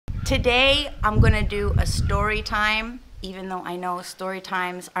Today, I'm gonna do a story time, even though I know story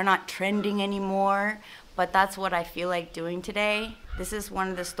times are not trending anymore, but that's what I feel like doing today. This is one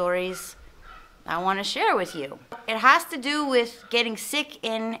of the stories I wanna share with you. It has to do with getting sick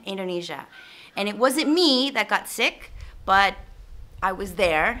in Indonesia. And it wasn't me that got sick, but I was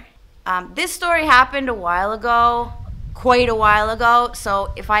there. This story happened a while ago, quite a while ago.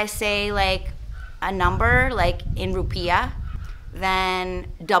 So if I say like a number, like in rupiah,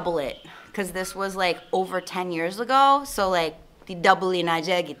 then double it. Because this was like over 10 years ago. So like, di-doublein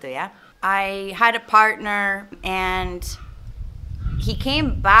aja gitu ya. I had a partner and he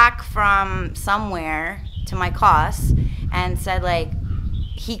came back from somewhere to my class and said like,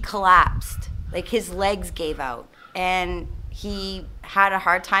 he collapsed. Like his legs gave out. And he had a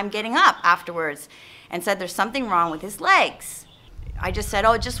hard time getting up afterwards and said there's something wrong with his legs. I just said,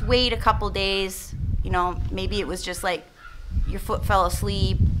 oh, just wait a couple days. You know, maybe it was just like your foot fell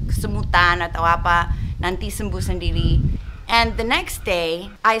asleep, kesemutan atau apa, nanti sembuh sendiri. And the next day,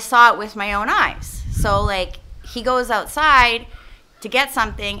 I saw it with my own eyes. So like, he goes outside to get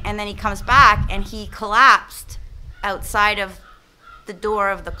something and then he comes back and he collapsed outside of the door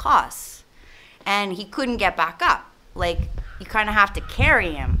of the class. And he couldn't get back up. Like, you kind of have to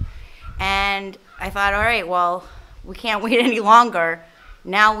carry him. And I thought, all right, well, we can't wait any longer.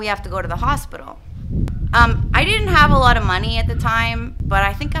 Now we have to go to the hospital. I didn't have a lot of money at the time, but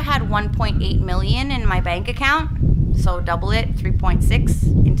I think I had 1.8 million in my bank account. So double it,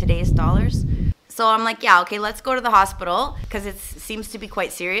 3.6 in today's dollars. So I'm like, yeah, okay, let's go to the hospital because it seems to be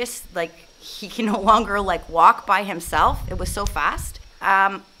quite serious. Like, he can no longer like walk by himself. It was so fast.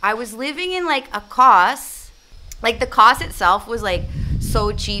 I was living in like a kos. Like the kos itself was like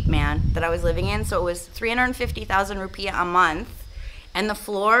so cheap, man, that I was living in. So it was 350,000 rupiah a month. And the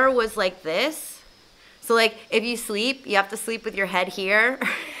floor was like this. So like if you sleep, you have to sleep with your head here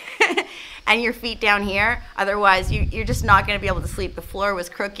and your feet down here. Otherwise, you're just not going to be able to sleep. The floor was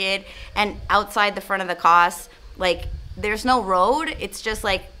crooked. And outside the front of the kos, like there's no road. It's just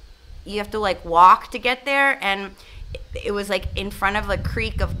like you have to like walk to get there. And it was like in front of a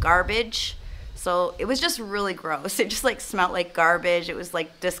creek of garbage. So it was just really gross. It just like smelled like garbage. It was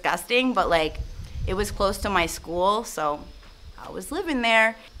like disgusting, but like it was close to my school. So I was living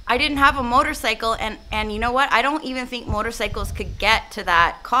there. I didn't have a motorcycle, and you know what? I don't even think motorcycles could get to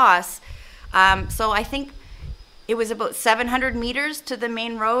that kos. So I think it was about 700 meters to the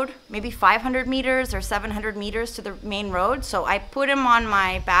main road, maybe 500 meters or 700 meters to the main road. So I put him on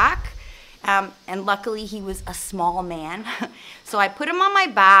my back, and luckily he was a small man. So I put him on my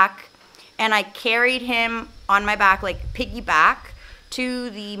back, and I carried him on my back, like piggyback,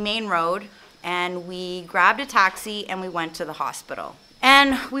 to the main road, and we grabbed a taxi and we went to the hospital.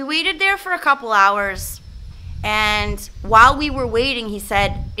 And we waited there for a couple hours, and while we were waiting, he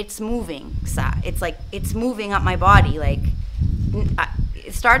said, it's moving, Sa. It's like, it's moving up my body. Like,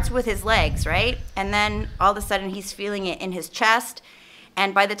 it starts with his legs, right? And then all of a sudden he's feeling it in his chest.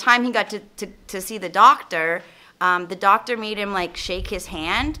 And by the time he got to see the doctor made him like shake his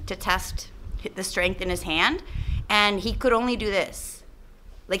hand to test the strength in his hand. And he could only do this.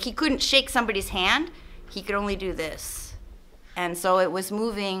 Like he couldn't shake somebody's hand. He could only do this. And so it was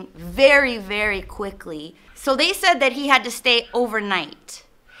moving very, very quickly. So they said that he had to stay overnight.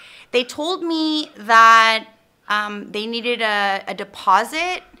 They told me that they needed a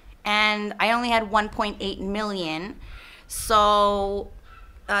deposit, and I only had 1.8 million. So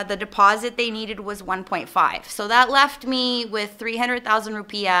the deposit they needed was 1.5. So that left me with 300,000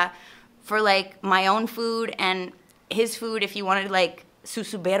 rupiah for like my own food and his food if he wanted like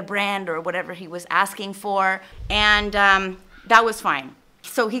susu bear brand or whatever he was asking for. And that was fine.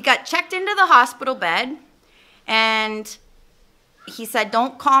 So he got checked into the hospital bed, and he said,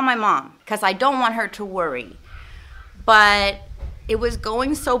 don't call my mom because I don't want her to worry. But it was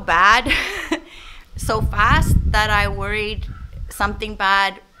going so bad, so fast, that I worried something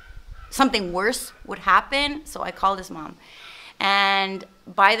bad, something worse would happen. So I called his mom. And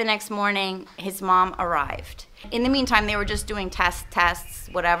by the next morning, his mom arrived. In the meantime, they were just doing tests,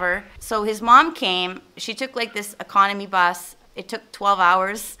 whatever. So his mom came. She took like this economy bus. It took 12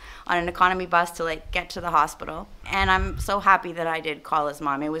 hours on an economy bus to like get to the hospital. And I'm so happy that I did call his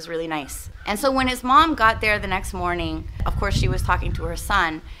mom. It was really nice. And so when his mom got there the next morning, of course she was talking to her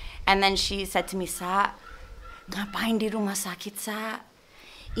son. And then she said to me, Sa, ngapain di rumah sakit, Sa?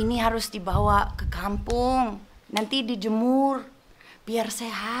 Ini harus dibawa ke kampung. Nanti dijemur, biar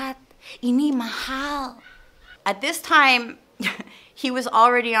sehat. Ini mahal. At this time, he was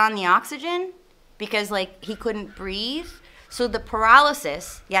already on the oxygen because like he couldn't breathe. So the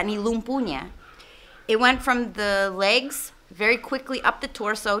paralysis, yakni lumpuhnya, it went from the legs very quickly up the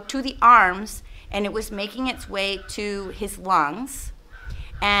torso to the arms, and it was making its way to his lungs.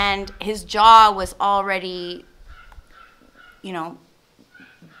 And his jaw was already, you know,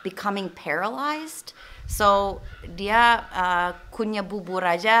 becoming paralyzed. So dia kunyah bubur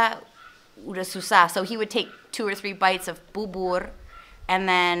aja udah susah. So he would take 2 or 3 bites of bubur and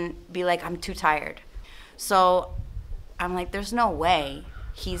then be like, I'm too tired. So I'm like, there's no way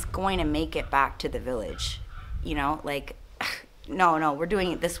he's going to make it back to the village. You know, like, no, we're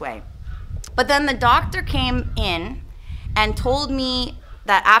doing it this way. But then the doctor came in and told me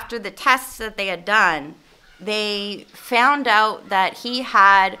that after the tests that they had done, they found out that he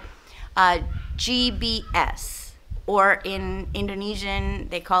had GBS, or in Indonesian,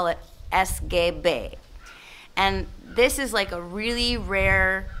 they call it SGB. And this is like a really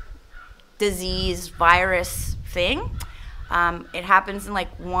rare disease, virus thing. It happens in like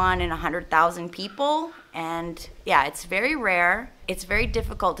 1 in 100,000 people. And yeah, it's very rare. It's very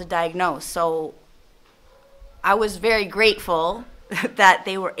difficult to diagnose. So I was very grateful that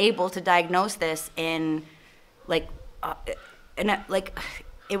they were able to diagnose this in like,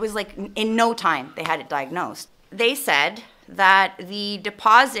 it was like in no time they had it diagnosed. They said that the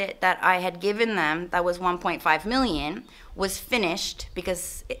deposit that I had given them, that was 1.5 million, was finished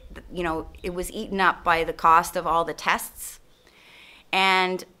because it was eaten up by the cost of all the tests,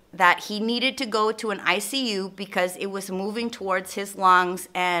 and that he needed to go to an ICU because it was moving towards his lungs,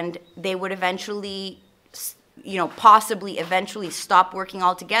 and they would eventually, possibly eventually stop working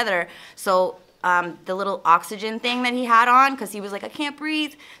altogether. So the little oxygen thing that he had on, because he was like, I can't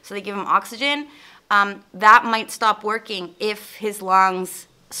breathe, so they give him oxygen, that might stop working if his lungs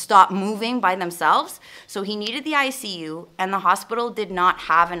stop moving by themselves. So he needed the ICU, and the hospital did not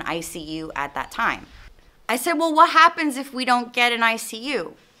have an ICU at that time. I said, well, what happens if we don't get an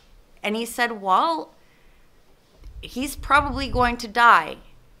ICU? And he said, well, he's probably going to die.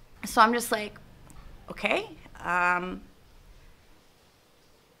 So I'm just like, okay.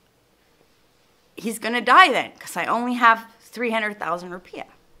 He's going to die then, because I only have 300,000 rupiah.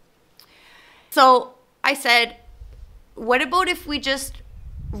 So I said, what about if we just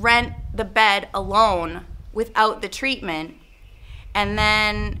rent the bed alone without the treatment, and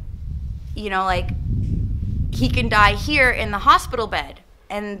then, he can die here in the hospital bed?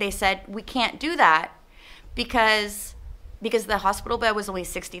 And they said, we can't do that because the hospital bed was only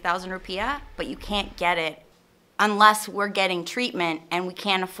 60,000 rupiah, but you can't get it unless we're getting treatment, and we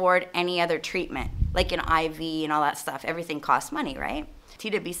can't afford any other treatment, like an IV and all that stuff. Everything costs money, right?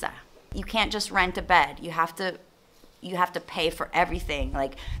 Tidak bisa. You can't just rent a bed. You have to pay for everything,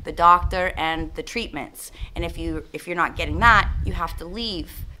 like the doctor and the treatments. And if you're not getting that, you have to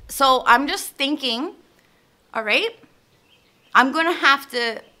leave. So I'm just thinking, all right, I'm going to have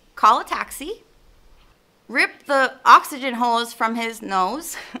to call a taxi, rip the oxygen hose from his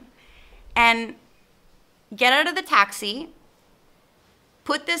nose, and get out of the taxi,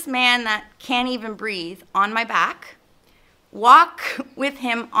 put this man that can't even breathe on my back, walk with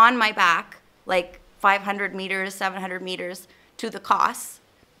him on my back, like 500 meters, 700 meters to the Kos,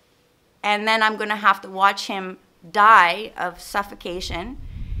 and then I'm going to have to watch him die of suffocation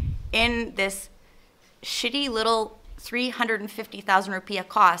in this shitty little 350,000 rupiah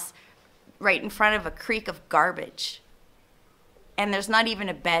Kos right in front of a creek of garbage. And there's not even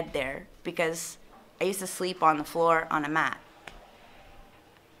a bed there because I used to sleep on the floor on a mat.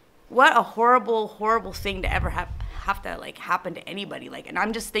 What a horrible, horrible thing to ever have to happen to anybody. And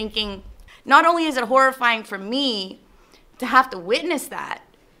I'm just thinking, not only is it horrifying for me to have to witness that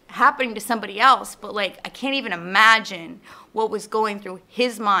happening to somebody else, but I can't even imagine what was going through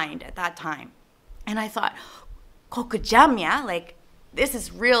his mind at that time. And I thought, kok kejam ya, this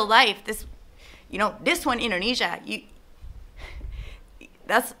is real life. This one Indonesia, it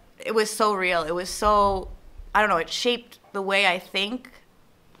was so real. It was so, I don't know, it shaped the way I think.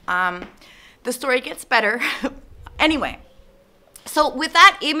 The story gets better. Anyway, so with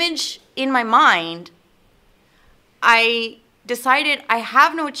that image in my mind, I decided I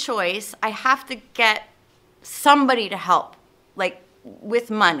have no choice. I have to get somebody to help, with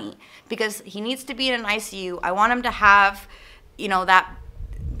money, because he needs to be in an ICU. I want him to have, that,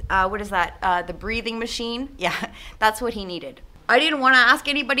 what is that, the breathing machine? Yeah, that's what he needed. I didn't want to ask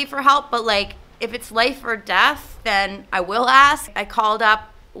anybody for help, but if it's life or death, then I will ask. I called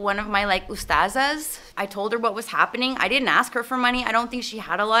up one of my ustazas. I told her what was happening. I didn't ask her for money. I don't think she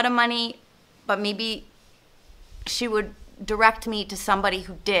had a lot of money, but maybe she would direct me to somebody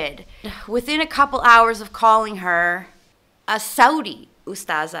who did. Within a couple hours of calling her, a Saudi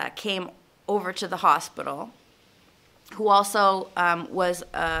ustaza came over to the hospital, who also was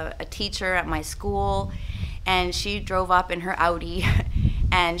a teacher at my school, And she drove up in her Audi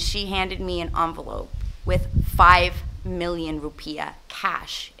and she handed me an envelope with 5 million rupiah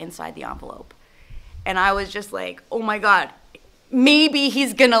cash inside the envelope. And I was just like, oh my God, maybe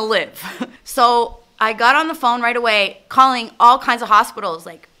he's gonna live. So I got on the phone right away, calling all kinds of hospitals,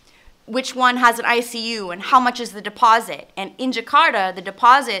 like which one has an ICU and how much is the deposit. And in Jakarta, the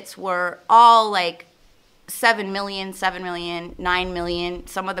deposits were all like 7 million, 7 million, 9 million.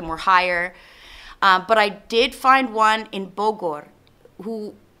 Some of them were higher. But I did find one in Bogor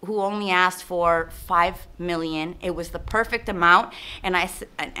who only asked for 5 million. It was the perfect amount, and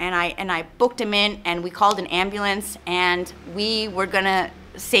I booked him in, and we called an ambulance, and we were gonna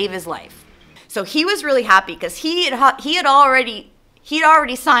save his life. So he was really happy because he had already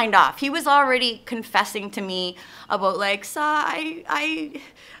signed off. He was already confessing to me about like,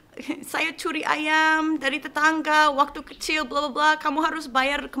 saya curi ayam dari tetangga waktu kecil, blah, blah, blah, kamu harus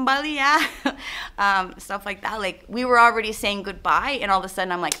bayar kembali ya. Stuff like that. Like, we were already saying goodbye, and all of a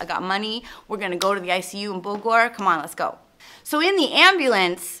sudden I'm like, I got money, we're gonna go to the ICU in Bogor, come on, let's go. So in the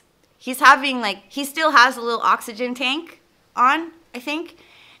ambulance, he still has a little oxygen tank on, I think,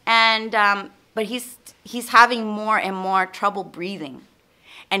 and, but he's having more and more trouble breathing.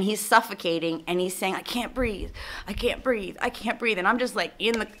 And he's suffocating, and he's saying, I can't breathe, I can't breathe, I can't breathe. And I'm just like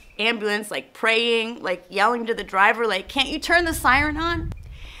in the ambulance, like praying, like yelling to the driver, like, can't you turn the siren on?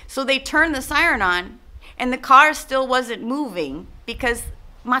 So they turned the siren on, and the car still wasn't moving because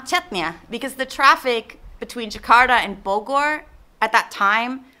macetnya, because the traffic between Jakarta and Bogor at that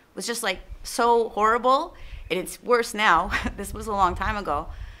time was just like so horrible. And it's worse now. This was a long time ago.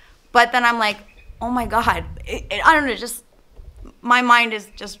 But then I'm like, oh my God, I don't know, just, my mind is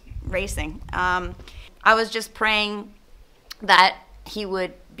just racing. I was just praying that he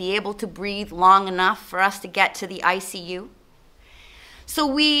would be able to breathe long enough for us to get to the ICU. So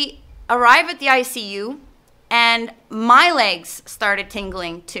we arrive at the ICU, and my legs started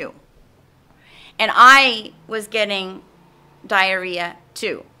tingling too. And I was getting diarrhea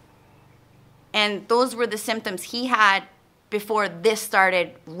too. And those were the symptoms he had before this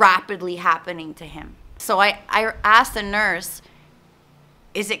started rapidly happening to him. So I asked the nurse,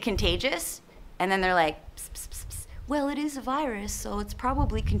 is it contagious? And then they're like, pss, pss, pss, pss. Well, it is a virus, so it's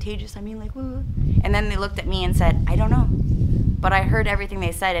probably contagious. I mean, like, woo. And then they looked at me and said, I don't know. But I heard everything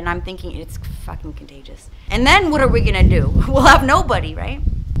they said, and I'm thinking it's fucking contagious. And then what are we gonna do? We'll have nobody, right?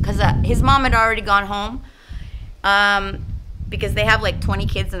 Because his mom had already gone home, because they have like 20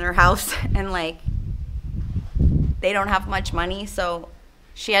 kids in their house, and like, they don't have much money, so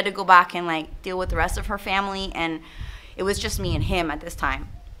she had to go back and like deal with the rest of her family, and it was just me and him at this time.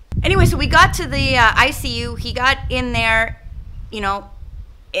 Anyway, so we got to the ICU. He got in there, you know,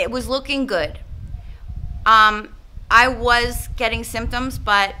 it was looking good. I was getting symptoms,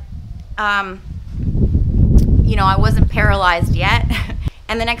 but, you know, I wasn't paralyzed yet.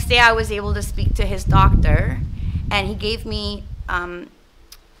 And the next day I was able to speak to his doctor, and he gave me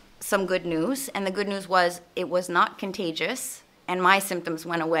some good news. And the good news was it was not contagious, and my symptoms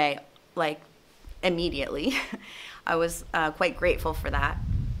went away like immediately. I was quite grateful for that.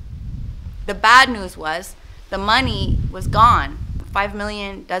 The bad news was the money was gone. 5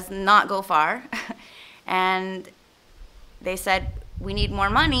 million does not go far. And they said, we need more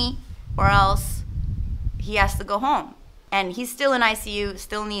money or else he has to go home. And he's still in ICU,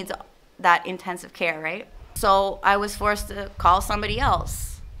 still needs that intensive care, right? So I was forced to call somebody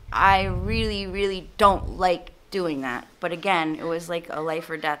else. I really, really don't like doing that. But again, it was like a life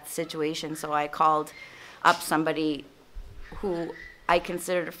or death situation. So I called up somebody who I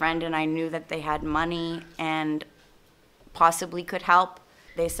considered a friend, and I knew that they had money and possibly could help.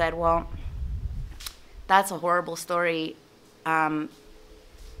 They said, well, that's a horrible story. My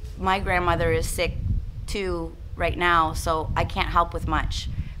grandmother is sick too right now, so I can't help with much,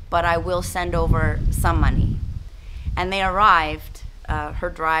 but I will send over some money. And they arrived,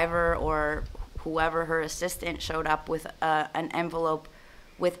 her driver or whoever, her assistant, showed up with an envelope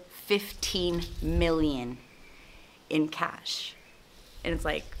with 15 million in cash. And it's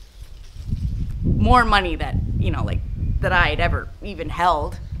like more money that, you know, like that I had ever even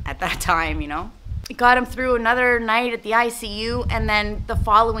held at that time, you know. It got him through another night at the ICU, and then the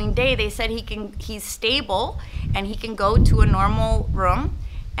following day they said he's stable and he can go to a normal room.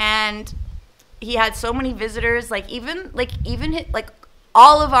 And he had so many visitors, like even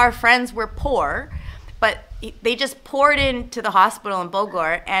all of our friends were poor, but they just poured into the hospital in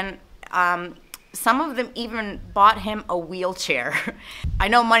Bogor, and some of them even bought him a wheelchair. I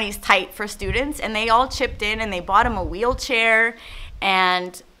know money's tight for students, and they all chipped in and they bought him a wheelchair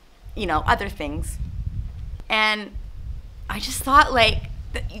and, you know, other things. And I just thought, like,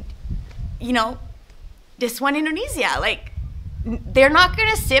 you know, this one Indonesia. Like, they're not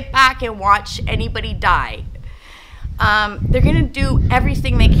gonna sit back and watch anybody die. They're gonna do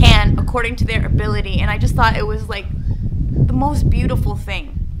everything they can according to their ability. And I just thought it was like the most beautiful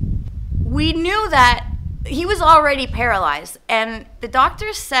thing. We knew that he was already paralyzed, and the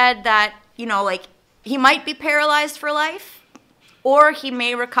doctor said that, you know, like, he might be paralyzed for life, or he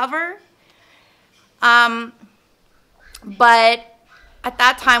may recover. But at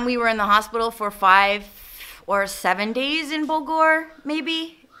that time, we were in the hospital for 5 or 7 days in Bogor,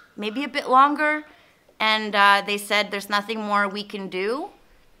 maybe a bit longer. And they said there's nothing more we can do.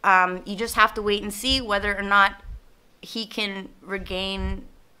 You just have to wait and see whether or not he can regain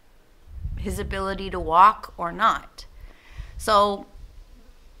his ability to walk or not. So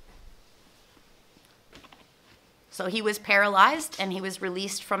he was paralyzed and he was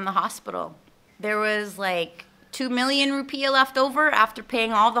released from the hospital. There was like 2 million rupiah left over after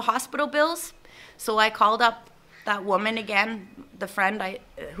paying all the hospital bills. So I called up that woman again, the friend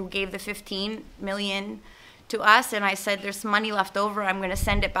who gave the 15 million to us, and I said, there's money left over. I'm going to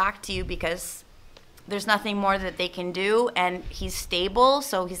send it back to you because there's nothing more that they can do, and he's stable,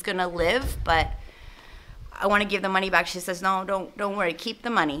 so he's going to live, but I want to give the money back. She says, no, don't worry, keep the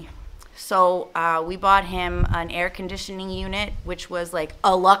money. So we bought him an air conditioning unit, which was like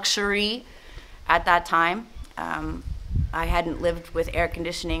a luxury at that time. I hadn't lived with air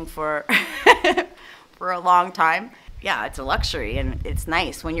conditioning for for a long time. Yeah, it's a luxury and it's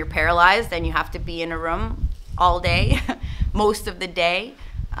nice. When you're paralyzed and you have to be in a room all day, most of the day,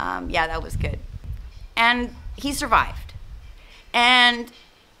 yeah, that was good. And he survived. And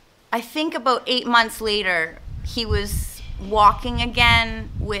I think about 8 months later, he was walking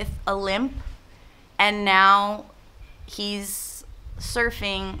again with a limp, and now he's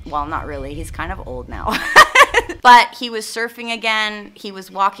surfing. Well, not really, he's kind of old now. But he was surfing again, he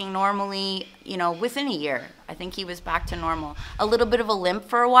was walking normally, you know, within a year. I think he was back to normal. A little bit of a limp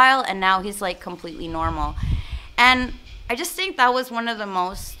for a while, and now he's like completely normal. And I just think that was one of the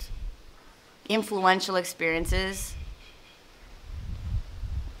most influential experiences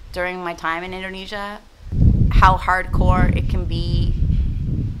during my time in Indonesia. How hardcore it can be.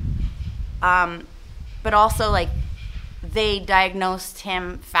 But also, like, they diagnosed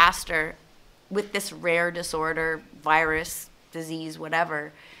him faster with this rare disorder, virus, disease,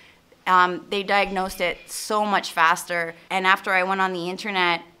 whatever. They diagnosed it so much faster. And after I went on the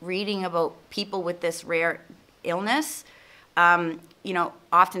internet reading about people with this rare illness, you know,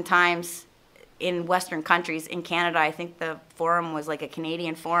 oftentimes in Western countries, in Canada, I think the forum was like a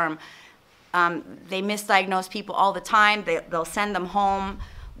Canadian forum, they misdiagnose people all the time. They'll send them home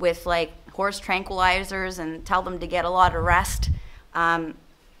with like horse tranquilizers and tell them to get a lot of rest.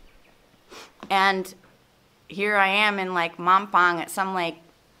 And here I am in like Mampang at some like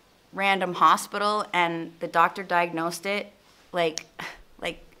random hospital, and the doctor diagnosed it like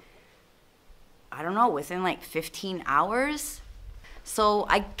I don't know, within like 15 hours. So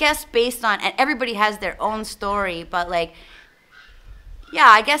I guess based on, and everybody has their own story, but like, yeah,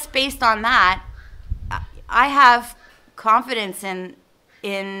 I guess based on that, I have confidence in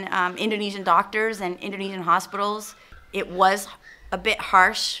Indonesian doctors and Indonesian hospitals. It was a bit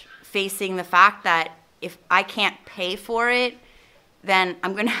harsh facing the fact that if I can't pay for it, then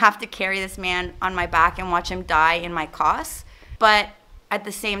I'm going to have to carry this man on my back and watch him die in my costs. But at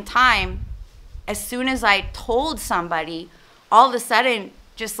the same time, as soon as I told somebody, all of a sudden,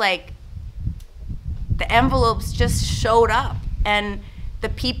 just like the envelopes just showed up, and the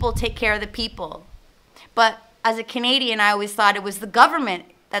people take care of the people. But as a Canadian, I always thought it was the government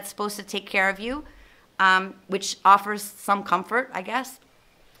that's supposed to take care of you, which offers some comfort, I guess.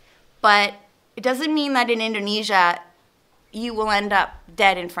 But it doesn't mean that in Indonesia, you will end up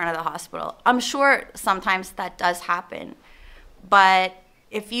dead in front of the hospital. I'm sure sometimes that does happen. But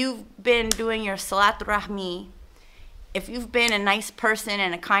if you've been doing your silaturahmi, if you've been a nice person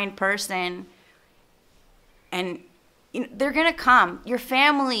and a kind person, and you know, they're going to come. Your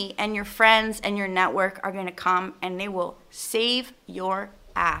family and your friends and your network are going to come, and they will save your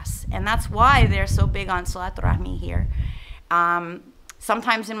ass. And that's why they're so big on silaturahmi here.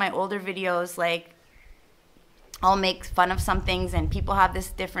 Sometimes in my older videos, like, I'll make fun of some things, and people have this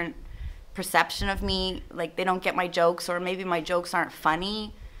different perception of me. Like, they don't get my jokes, or maybe my jokes aren't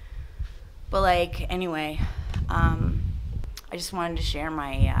funny. But, like, anyway, I just wanted to share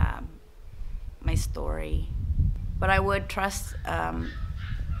my, my story. But I would trust the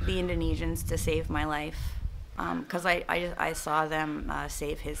Indonesians to save my life, because I saw them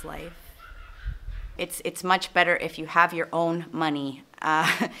save his life. It's much better if you have your own money,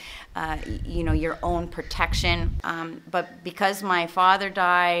 you know, your own protection. But because my father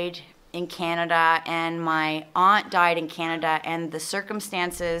died in Canada, and my aunt died in Canada, and the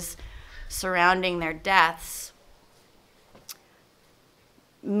circumstances surrounding their deaths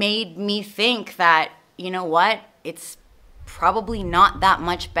made me think that, you know what, it's probably not that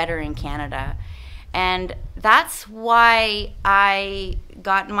much better in Canada. And that's why I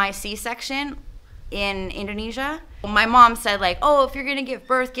got my C-section in Indonesia. My mom said, like, oh, if you're gonna give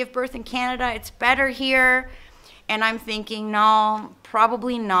birth in Canada, it's better here. And I'm thinking, no,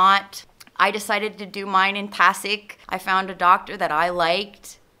 probably not. I decided to do mine in Tasik. I found a doctor that I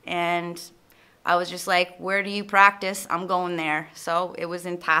liked, and I was just like, where do you practice? I'm going there. So it was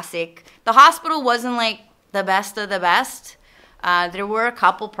in Tasik. The hospital wasn't like the best of the best. There were a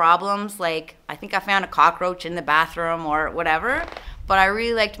couple problems, like I think I found a cockroach in the bathroom or whatever, but I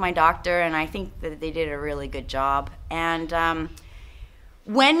really liked my doctor, and I think that they did a really good job. And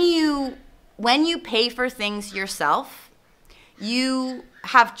when you pay for things yourself, you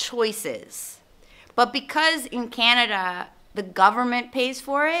have choices. But because in Canada, the government pays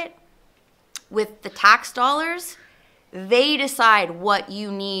for it with the tax dollars, they decide what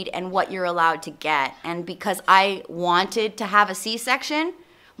you need and what you're allowed to get. And because I wanted to have a C-section,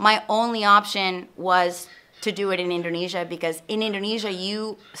 my only option was to do it in Indonesia, because in Indonesia,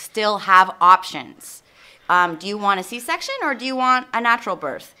 you still have options. Do you want a C-section or do you want a natural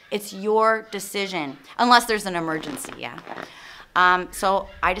birth? It's your decision, unless there's an emergency, yeah. So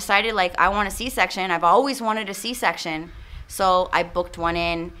I decided, like, I want a C-section. I've always wanted a C-section. So I booked one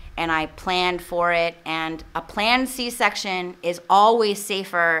in and I planned for it. And a planned C-section is always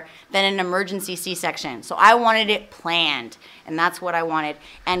safer than an emergency C-section. So I wanted it planned, and that's what I wanted.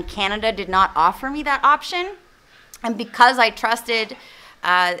 And Canada did not offer me that option. And because I trusted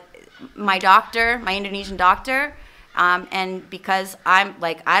my doctor, my Indonesian doctor, and because I'm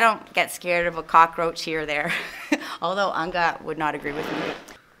like, I don't get scared of a cockroach here or there, although Anga would not agree with me.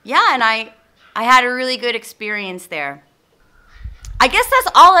 Yeah, and I had a really good experience there. I guess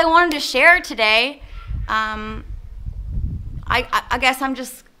that's all I wanted to share today. I guess I'm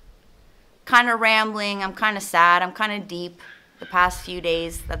just kind of rambling. I'm kind of sad. I'm kind of deep the past few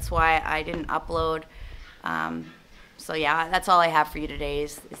days. That's why I didn't upload. So yeah, that's all I have for you today.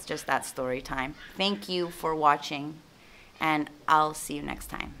 It's just that story time. Thank you for watching, and I'll see you next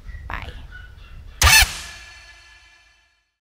time. Bye.